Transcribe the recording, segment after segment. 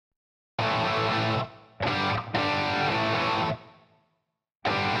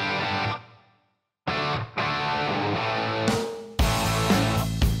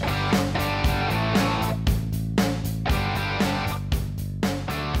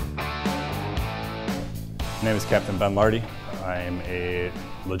My name is Captain Ben Lardie. I'm a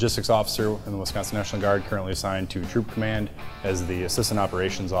logistics officer in the Wisconsin National Guard, currently assigned to Troop Command as the Assistant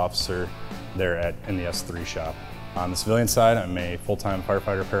Operations Officer there in the S3 shop. On the civilian side, I'm a full-time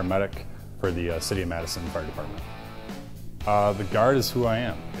firefighter paramedic for the City of Madison Fire Department. The Guard is who I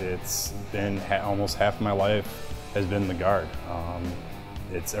am. It's been almost half of my life has been the Guard.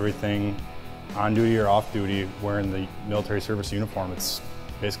 It's everything on duty or off duty, wearing the military service uniform. It's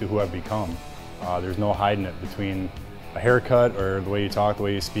basically who I've become. There's no hiding it between a haircut or the way you talk, the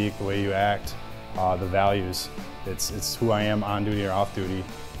way you speak, the way you act, the values. It's who I am on duty or off duty.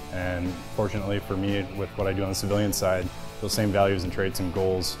 And fortunately for me, with what I do on the civilian side, those same values and traits and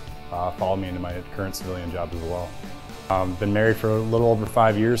goals follow me into my current civilian job as well. Been married for a little over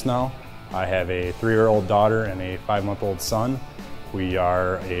 5 years now. I have a 3-year-old daughter and a 5-month-old son. We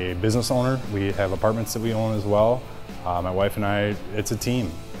are a business owner. We have apartments that we own as well. My wife and I, it's a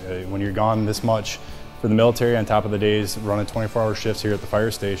team. When you're gone this much for the military, on top of the days running 24-hour shifts here at the fire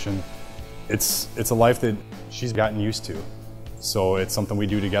station, it's a life that she's gotten used to. So it's something we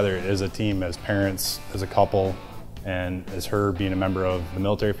do together as a team, as parents, as a couple, and as her being a member of the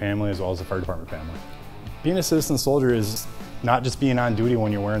military family as well as the fire department family. Being a citizen soldier is not just being on duty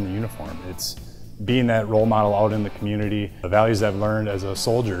when you're wearing the uniform. It's being that role model out in the community. The values I've learned as a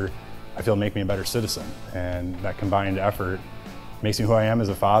soldier, I feel make me a better citizen. And that combined effort makes me who I am as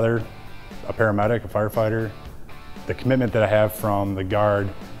a father, a paramedic, a firefighter. The commitment that I have from the Guard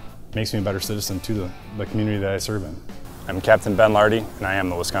makes me a better citizen to the community that I serve in. I'm Captain Ben Lardie, and I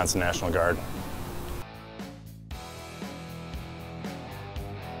am the Wisconsin National Guard.